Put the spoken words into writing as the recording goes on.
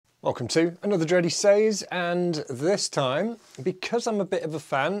Welcome to another Dreadysays, and this time, because I'm a bit of a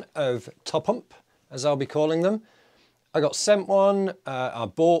fan of TOPUMP, as I'll be calling them, I got sent one, I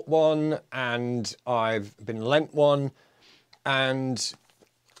bought one, and I've been lent one, and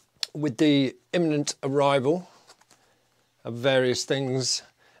with the imminent arrival of various things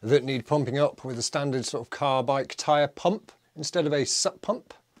that need pumping up with a standard sort of car bike tyre pump instead of a sup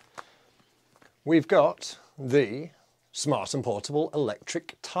pump, we've got the Smart and Portable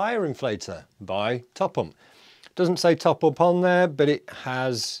Electric Tyre Inflator by TOPUMP. Doesn't say TOPUMP on there, but it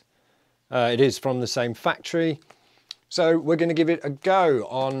has. It is from the same factory. So we're going to give it a go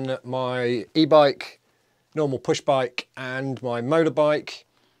on my e-bike, normal push bike, and my motorbike,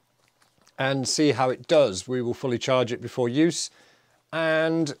 and see how it does. We will fully charge it before use,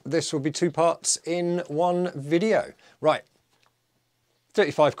 and this will be two parts in one video. Right,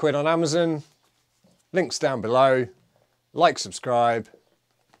 35 quid on Amazon. Links down below. Like, subscribe.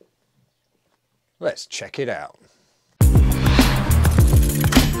 Let's check it out.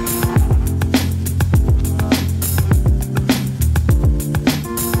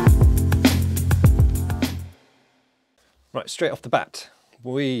 Right, straight off the bat,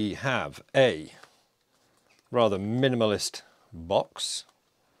 we have a rather minimalist box.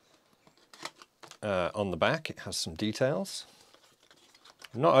 On the back, it has some details.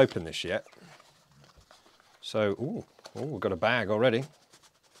 I've not opened this yet. So, ooh, we've got a bag already.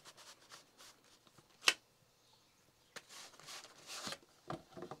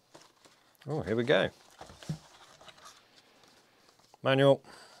 Oh, here we go. Manual.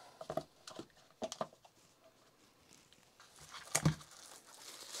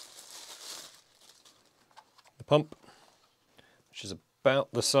 The pump, which is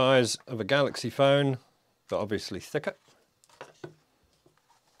about the size of a Galaxy phone, but obviously thicker.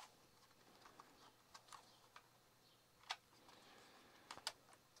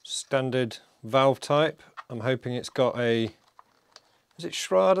 Standard valve type. I'm hoping it's got a, is it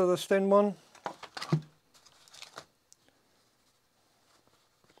Schrader, the thin one?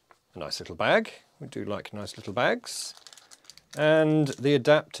 A nice little bag. We do like nice little bags. And the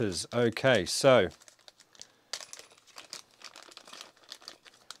adapters. Okay, so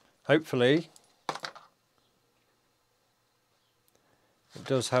hopefully it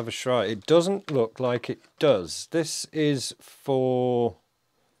does have a Schrader. It doesn't look like it does. This is for,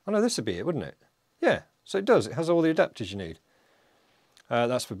 oh no, this would be it, wouldn't it? Yeah, so it does. It has all the adapters you need.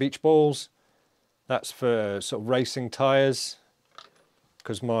 That's for beach balls. That's for sort of racing tyres,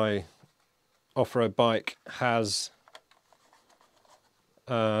 because my off-road bike has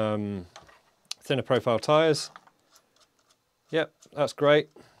thinner profile tyres. Yep, that's great.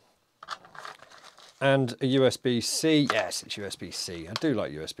 And a USB-C. Yes, it's USB-C. I do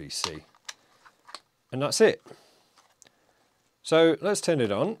like USB-C. And that's it. So let's turn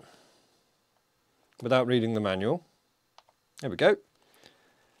it on without reading the manual. There we go.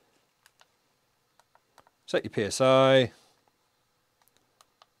 Set your PSI.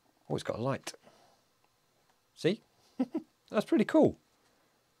 Oh, it's got a light. See? That's pretty cool.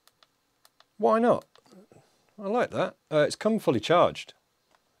 Why not? I like that. It's come fully charged.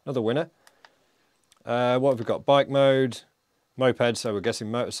 Another winner. What have we got? Bike mode, moped, so we're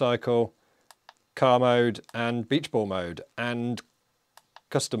guessing motorcycle, car mode, and beach ball mode, and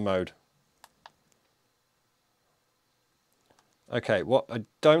custom mode. Okay, what I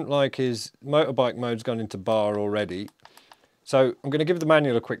don't like is motorbike mode's gone into bar already. So I'm going to give the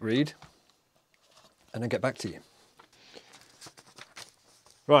manual a quick read and then get back to you.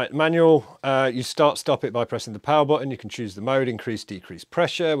 Right, manual, you stop it by pressing the power button. You can choose the mode, increase, decrease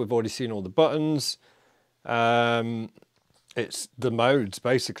pressure. We've already seen all the buttons. It's the modes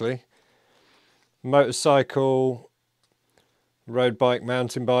basically. Motorcycle, road bike,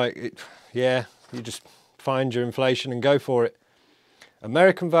 mountain bike, yeah, you just find your inflation and go for it.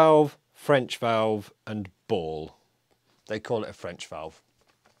 American valve, French valve, and ball. They call it a French valve.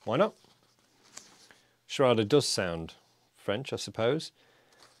 Why not? Schrader does sound French, I suppose.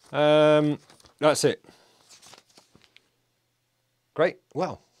 That's it. Great.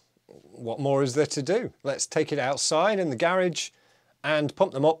 Well, what more is there to do? Let's take it outside in the garage and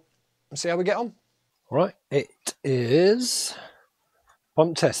pump them up and see how we get on. Right, it is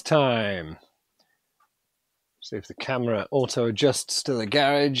pump test time. See if the camera auto adjusts to the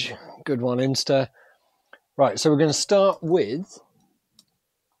garage. Good one, Insta. Right, so we're going to start with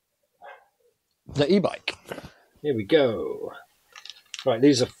the e-bike. Here we go. Right,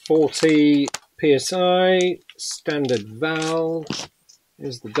 these are 40 PSI, standard valve.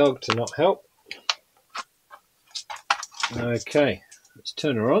 Here's the dog to not help. Okay, let's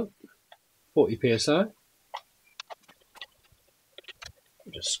turn her on. 40 PSI.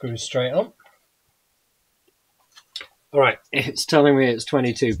 Just screw straight on. All right, it's telling me it's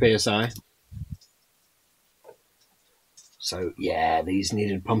 22 PSI. So yeah, these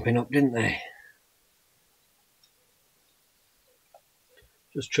needed pumping up, didn't they?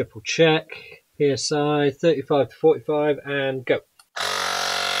 Just triple check. PSI 35 to 45 and go.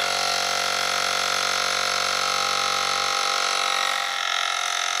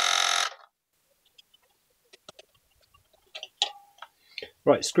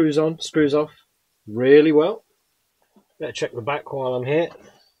 Right, screws on, screws off really well. Better check the back while I'm here.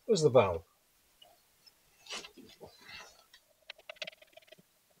 Where's the valve?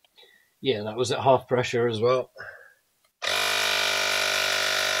 Yeah, that was at half pressure as well.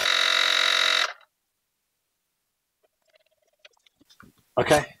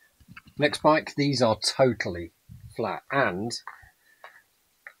 Okay, next bike, these are totally flat, and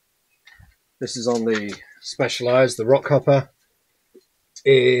this is on the Specialized, the rock hopper.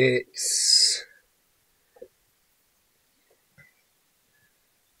 It's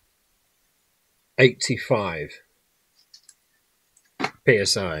 85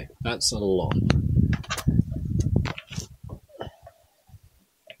 PSI. That's a lot.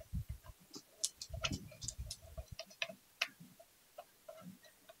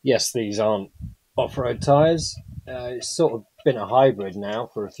 Yes, these aren't off-road tyres. It's sort of been a hybrid now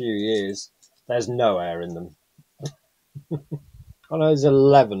for a few years. There's no air in them. Oh no, there's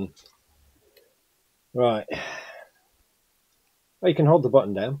 11. Right. Well, you can hold the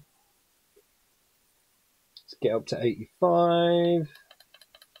button down. Let's get up to 85.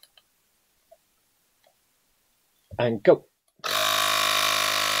 And go.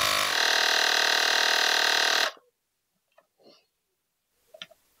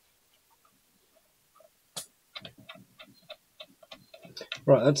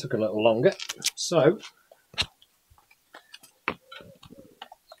 Right, that took a little longer. So,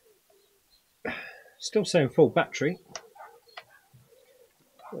 still saying full battery.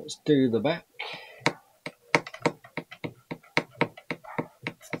 Let's do the back.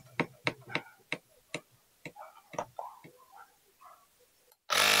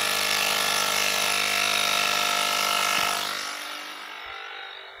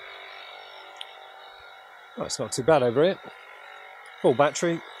 Oh, it's not too bad over here. Full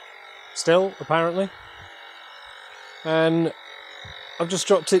battery still, apparently. And I've just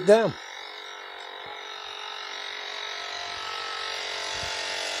dropped it down.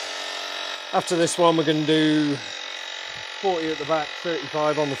 After this one, we're going to do 40 at the back,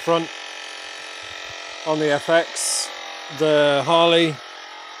 35 on the front. On the FX, the Harley,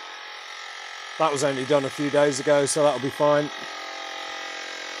 that was only done a few days ago, so that'll be fine.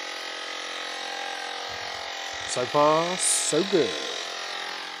 So far, so good.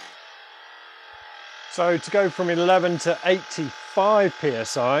 So to go from 11 to 85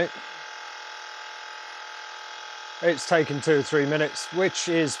 PSI, it's taken 2 or 3 minutes, which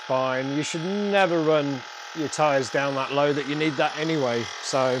is fine. You should never run your tyres down that low, that you need that anyway.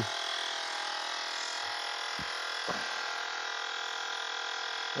 So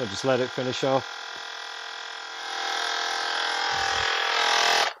I'll just let it finish off.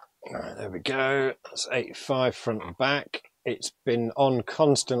 Right, there we go. That's 85 front and back. It's been on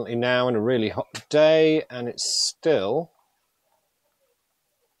constantly now in a really hot day, and it's still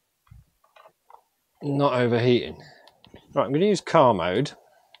not overheating. Right, I'm going to use car mode.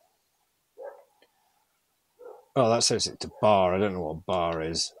 Oh, that says it to bar. I don't know what bar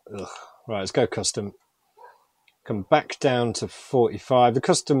is. Ugh. Right, let's go custom. Come back down to 45.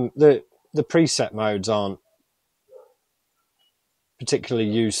 The preset modes aren't particularly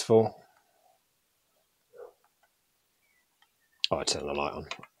useful. Oh, I turn the light on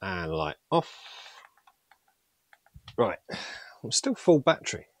and light off. Right, I'm still full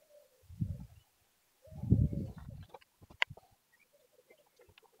battery.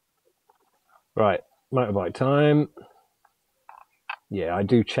 Right, motorbike time. Yeah, I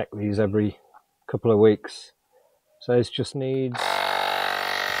do check these every couple of weeks. So this just needs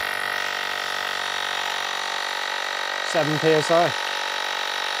 7 PSI.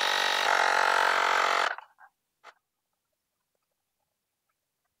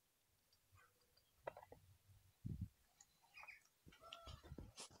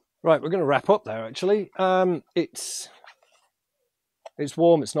 Right, we're going to wrap up there actually. It's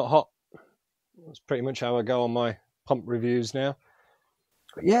warm, it's not hot. That's pretty much how I go on my pump reviews now.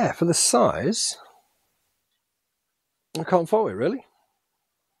 But yeah, for the size, I can't fault it really.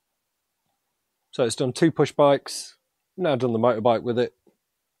 So it's done 2 push bikes, now done the motorbike with it.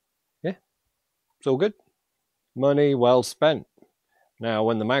 Yeah, it's all good. Money well spent. Now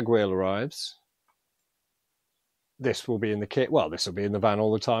when the mag wheel arrives, this will be in the kit. Well, this will be in the van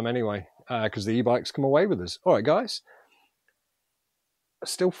all the time anyway, because the e-bikes come away with us. All right, guys.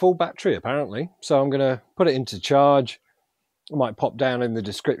 Still full battery, apparently. So I'm going to put it into charge. I might pop down in the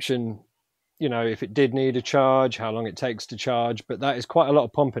description, you know, if it did need a charge, how long it takes to charge. But that is quite a lot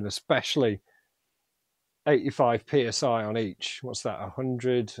of pumping, especially 85 PSI on each. What's that,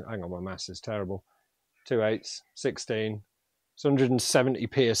 100? Hang on, my maths is terrible. 2 8s, 16. It's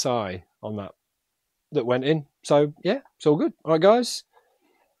 170 PSI on that went in. So, yeah, it's all good. All right, guys.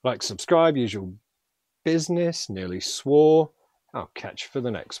 Like, subscribe, usual business. Nearly swore. I'll catch you for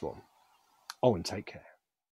the next one. Oh, and take care.